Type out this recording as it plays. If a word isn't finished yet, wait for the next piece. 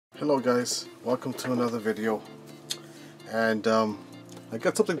Hello guys, welcome to another video, and I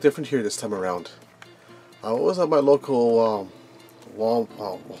got something different here this time around. I was at my local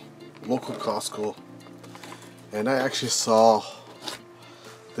local Costco, and I actually saw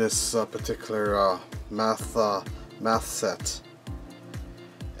this particular math set,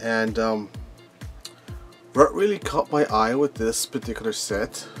 and what really caught my eye with this particular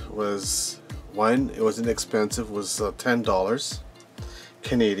set was, one, it was inexpensive, was $10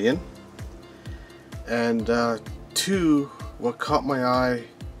 Canadian, and two, what caught my eye,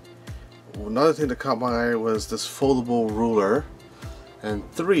 another thing that caught my eye was this foldable ruler, and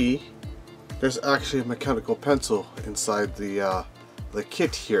three, there's actually a mechanical pencil inside the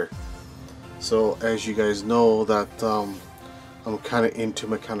kit here. So as you guys know that I'm kind of into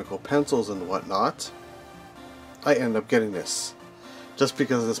mechanical pencils and whatnot, I ended up getting this just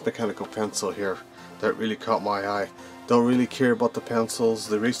because of this mechanical pencil here that really caught my eye. Don't really care about the pencils.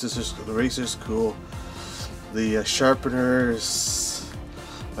 The eraser's cool. The sharpeners,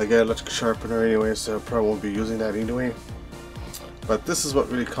 I got an electric sharpener anyway, so I probably won't be using that anyway. But this is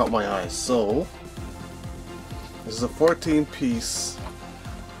what really caught my eye. So this is a 14-piece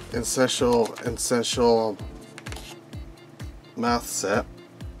essential math set.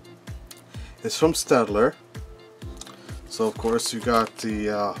 It's from Staedtler. So of course you got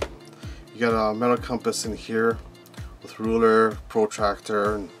the you got a metal compass in here with ruler,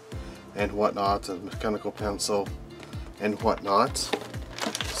 protractor, and whatnot, and mechanical pencil and whatnot.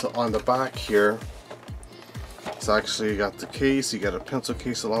 So on the back here, it's actually got the case. You got a pencil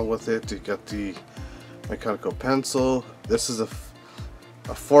case along with it. You got the mechanical pencil. This is a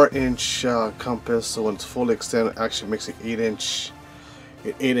 4-inch compass, so when it's fully extended, it actually makes an 8-inch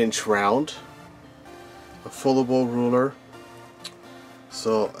round. A foldable ruler.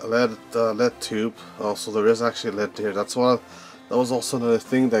 So a lead tube. Also, there is actually lead here. That was also another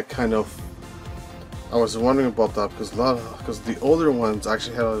thing that kind of I was wondering about that, because the older ones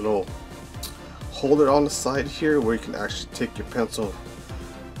actually had a little holder on the side here where you can actually take your pencil,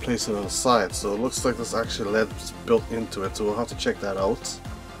 place it on the side. So it looks like there's actually lead's built into it. So we'll have to check that out.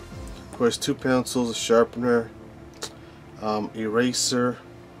 Of course, 2 pencils, a sharpener, eraser.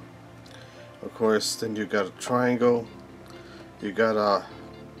 Of course, then you got a triangle. You got a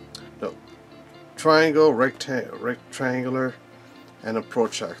triangle, rectangular, and a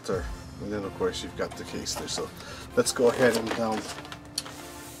protractor, and then of course you've got the case there. So let's go ahead and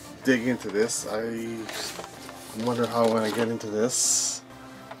dig into this. I wonder how when I get into this,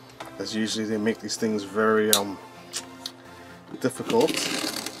 as usually they make these things very difficult.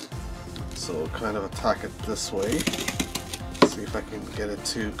 So kind of attack it this way. See if I can get it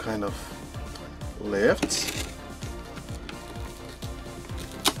to kind of lift.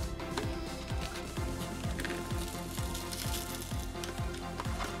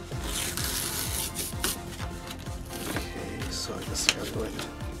 So I guess I gotta go in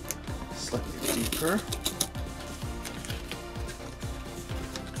slightly deeper.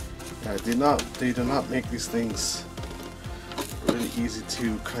 Yeah, they do not make these things really easy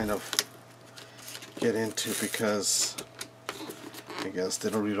to kind of get into, because I guess they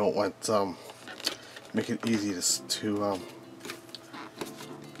really don't want make it easy to steal,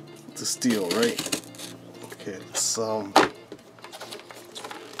 right? Okay, let's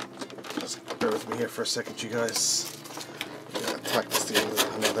just bear with me here for a second, you guys. Attack this thing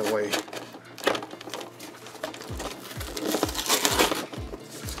another way.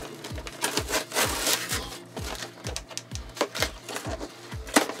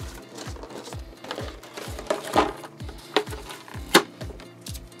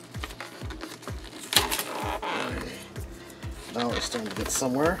 Okay. Now we're starting to get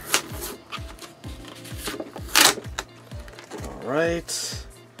somewhere. Alright.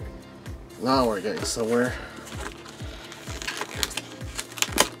 Now we're getting somewhere.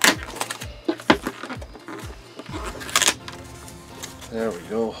 There we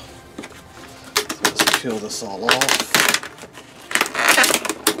go. Let's peel this all off.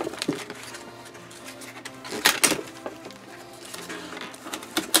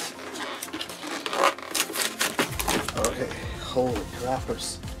 Okay, holy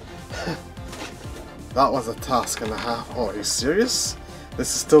crappers. That was a task and a half. Oh, are you serious?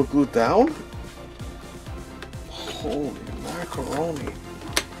 This is still glued down? Holy macaroni.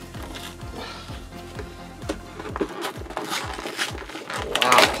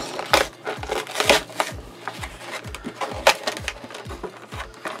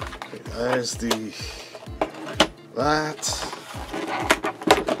 There's that.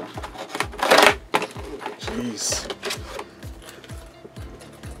 Jeez.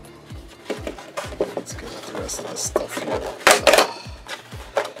 Let's get the rest of this stuff here.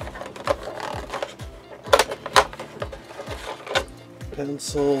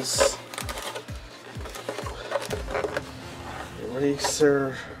 pencils,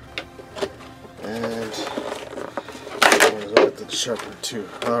 eraser, and the sharpener too.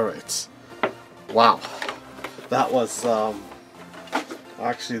 Alright. Wow. That was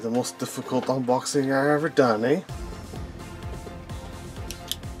actually the most difficult unboxing I've ever done, eh?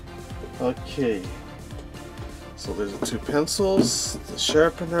 Okay. So there's the two pencils, the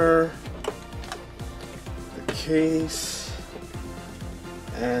sharpener, the case,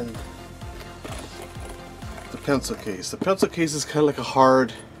 and the pencil case. The pencil case is kind of like a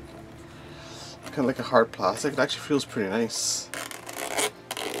hard plastic. It actually feels pretty nice.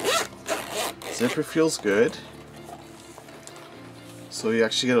 Zipper feels good. So you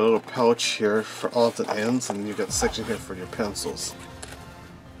actually get a little pouch here for all the ends, and you got a section here for your pencils.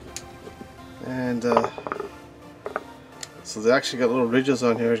 And so they actually got little ridges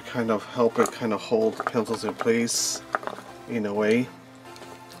on here to kind of help it kind of hold the pencils in place in a way.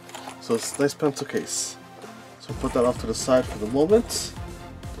 So it's a nice pencil case. So put that off to the side for the moment.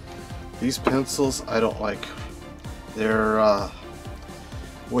 These pencils I don't like. They're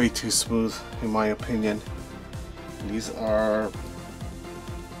way too smooth in my opinion. These are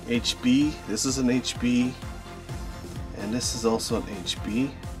HB. This is an HB, and this is also an HB.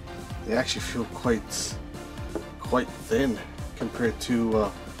 They actually feel quite thin compared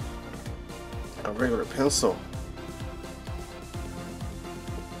to a regular pencil.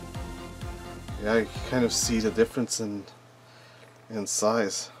 Yeah, you can kind of see the difference in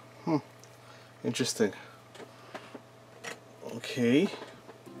size. Interesting. Okay,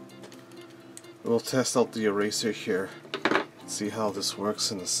 we'll test out the eraser here. See how this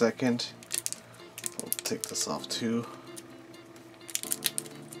works in a second. I'll take this off too.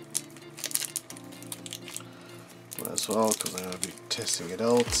 Might as well, because I'm going to be testing it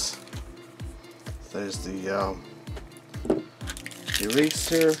out. There's the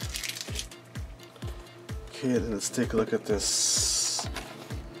eraser. Okay, then let's take a look at this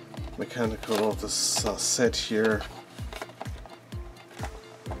mechanical of this set here.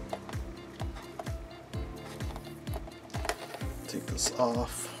 Take this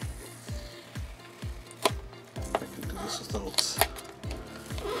off. I can do this without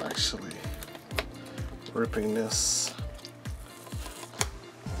actually ripping this.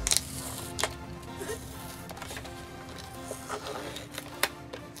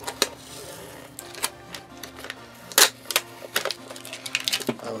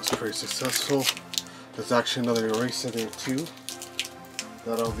 That was pretty successful. There's actually another eraser there too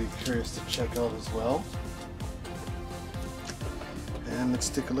that I'll be curious to check out as well. And let's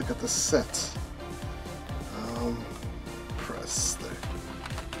take a look at the set. Press there.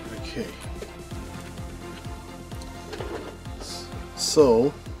 Okay.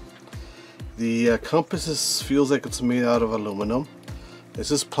 So the compass feels like it's made out of aluminum. This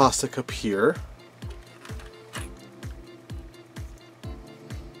is plastic up here.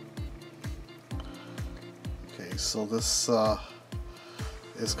 Okay, so this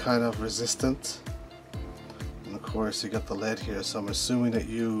is kind of resistant. And of course you got the lead here, so I'm assuming that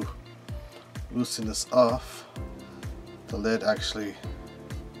you loosen this off, the lead actually,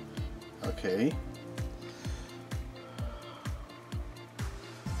 okay.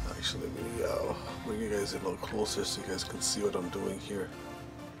 Actually, let me bring you guys a little closer so you guys can see what I'm doing here.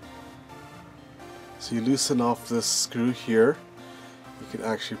 So you loosen off this screw here, you can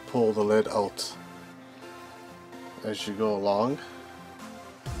actually pull the lead out as you go along.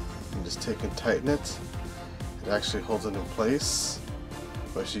 And just take and tighten it. It actually holds it in place.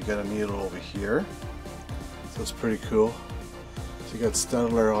 But you get a needle over here. So it's pretty cool. So you got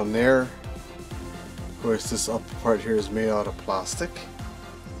Staedtler on there. Of course, this upper part here is made out of plastic.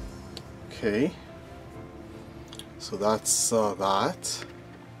 Okay. So that's that.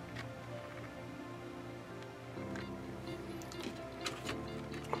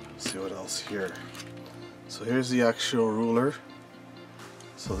 Let's see what else here. So here's the actual ruler.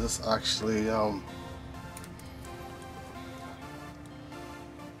 So this actually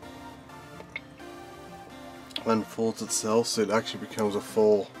unfolds itself, so it actually becomes a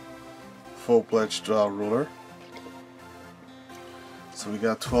full-fledged ruler. So we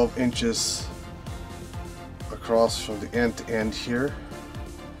got 12 inches across from the end to end here,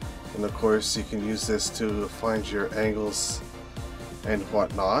 and of course you can use this to find your angles and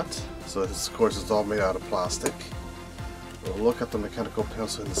whatnot. So this, of course, is all made out of plastic. We'll look at the mechanical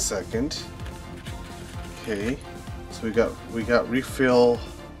pencil in a second. Okay, so we got refill.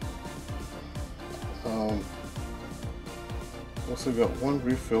 Also we got one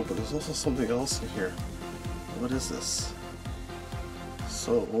refill, but there's also something else in here. What is this?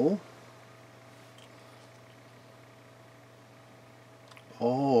 So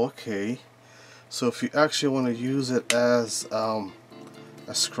Oh, okay. So if you actually want to use it as a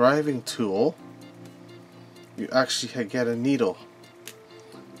scribing tool, you actually get a needle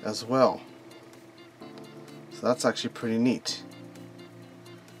as well. So that's actually pretty neat.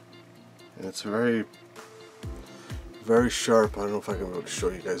 And it's very, very sharp. I don't know if I can be able to show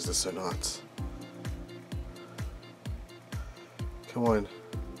you guys this or not. Come on.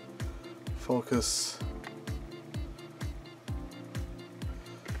 Focus.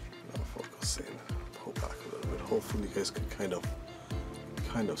 Not focusing. Pull back a little bit. Hopefully you guys can kind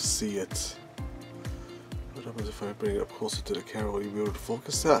of see it. What happens if I bring it up closer to the camera? Will you be able to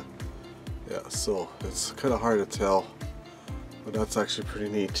focus that? Yeah, so it's kind of hard to tell, but that's actually pretty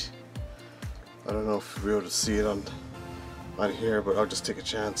neat. I don't know if you'll be able to see it on here, but I'll just take a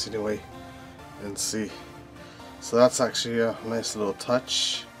chance anyway and see. So that's actually a nice little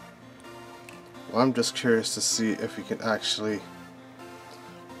touch. I'm just curious to see if you can actually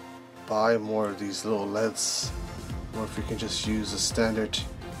buy more of these little LEDs, or if you can just use a standard.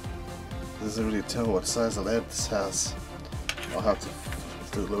 It doesn't really tell me what size of LED this has. I'll have to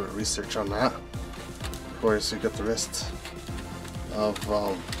do a little bit of research on that. Of course, you get the rest of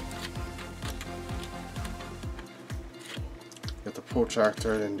get the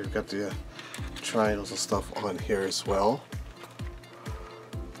protractor, and you've got the triangles and stuff on here as well.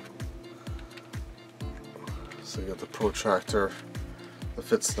 So you got the protractor that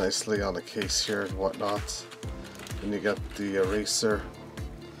fits nicely on the case here and whatnot. And you got the eraser,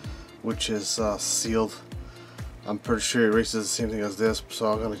 which is sealed. I'm pretty sure eraser is the same thing as this,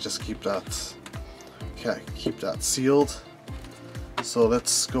 so I'm gonna just keep that. Okay, keep that sealed. So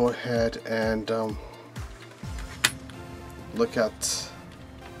let's go ahead and look at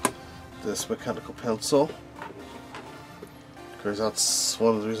this mechanical pencil, because that's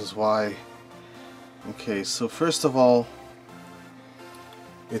one of the reasons why. Okay, so first of all,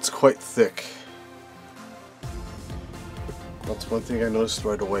 it's quite thick. That's one thing I noticed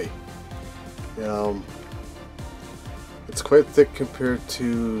right away. It's quite thick compared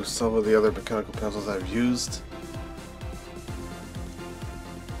to some of the other mechanical pencils I've used.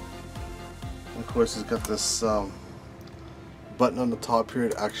 Of course, it's got this button on the top here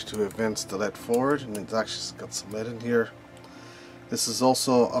to advance the lead forward, and it's actually got some lead in here. This is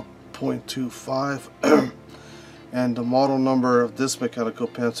also a 0.25 and the model number of this mechanical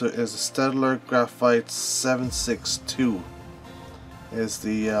pencil is a Staedtler Graphite 762 is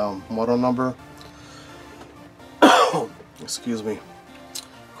the model number. Excuse me.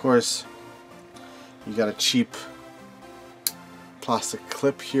 Of course, you got a cheap plastic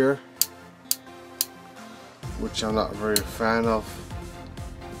clip here, which I'm not very a fan of.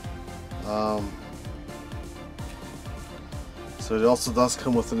 So it also does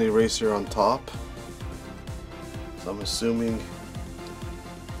come with an eraser on top. So I'm assuming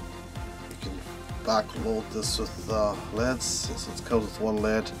you can backload this with LEDs. So it comes with one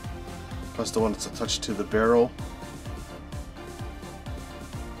LED plus the one that's attached to the barrel.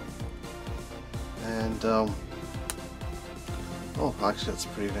 And oh, actually that's a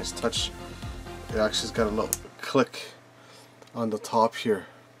pretty nice touch. It actually has got a little click on the top here,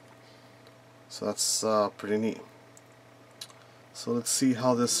 so that's pretty neat. So let's see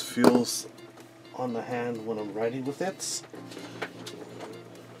how this feels on the hand when I'm writing with it.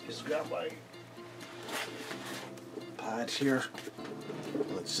 Just grab my pad here.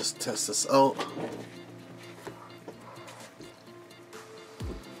 Let's just test this out.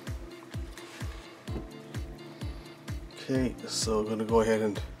 Okay, so I'm gonna go ahead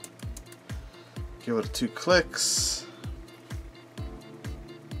and give it 2 clicks.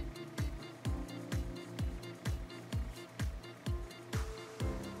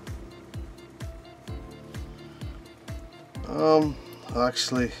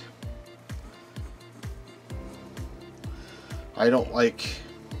 Actually, I don't like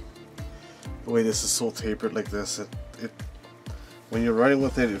the way this is so tapered like this. It when you're writing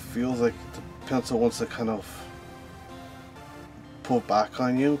with it, it feels like the pencil wants to kind of pull back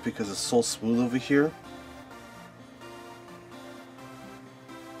on you because it's so smooth over here.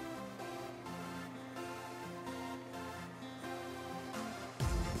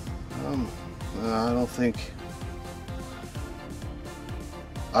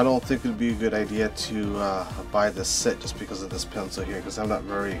 I don't think it'd be a good idea to buy this set just because of this pencil here, because I'm not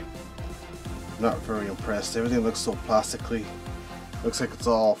very impressed. Everything looks so plastically. Looks like it's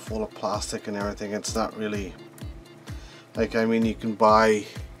all full of plastic and everything. It's not really like, I mean, you can buy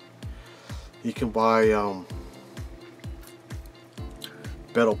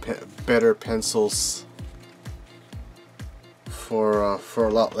better pencils for a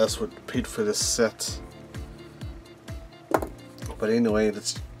lot less what paid for this set. But anyway,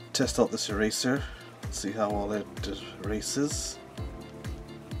 let's test out this eraser, see how well it erases.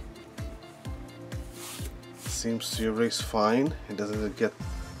 Seems to erase fine. It doesn't get,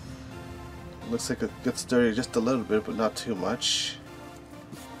 looks like it gets dirty just a little bit, but not too much.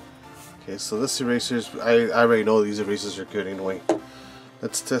 Okay, so this eraser, I already know these erasers are good anyway.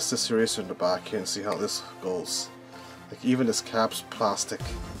 Let's test this eraser in the back here and see how this goes. Like, even this cap's plastic.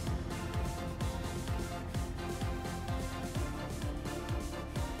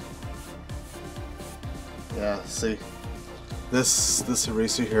 Yeah, see, this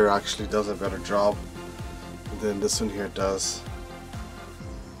eraser here actually does a better job than this one here does.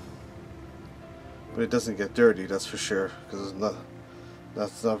 But it doesn't get dirty, that's for sure, because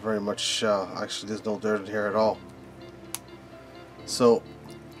that's not very much, actually there's no dirt in here at all. So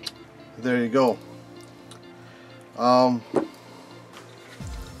there you go.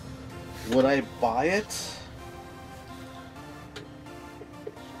 Would I buy it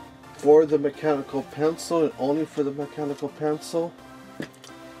for the mechanical pencil and only for the mechanical pencil?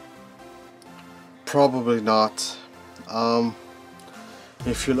 Probably not.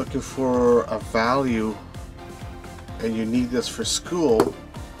 If you're looking for a value and you need this for school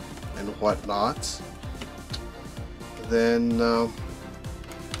and whatnot, then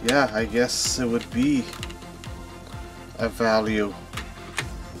yeah, I guess it would be a value.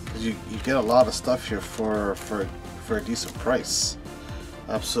 You get a lot of stuff here for a decent price.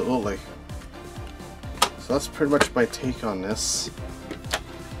 Absolutely. So that's pretty much my take on this.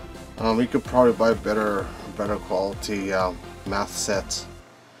 You could probably buy a better quality math set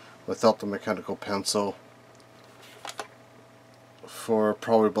without the mechanical pencil for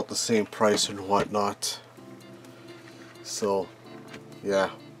probably about the same price and whatnot. So yeah,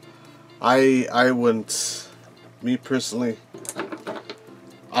 I wouldn't, me personally,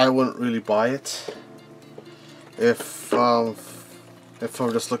 I wouldn't really buy it if I'm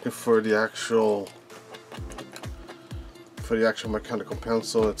just looking for the actual mechanical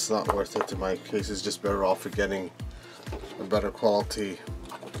pencil. It's not worth it in my case. It's just better off for getting a better quality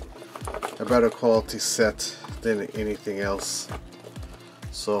set than anything else.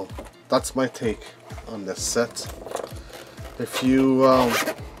 So that's my take on this set. If you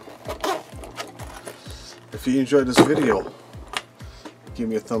enjoyed this video, give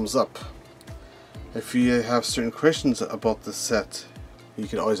me a thumbs up. If you have certain questions about this set, you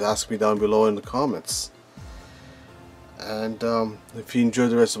can always ask me down below in the comments. And if you enjoy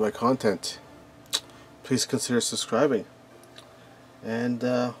the rest of my content, please consider subscribing. And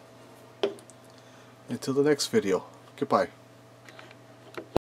until the next video, goodbye.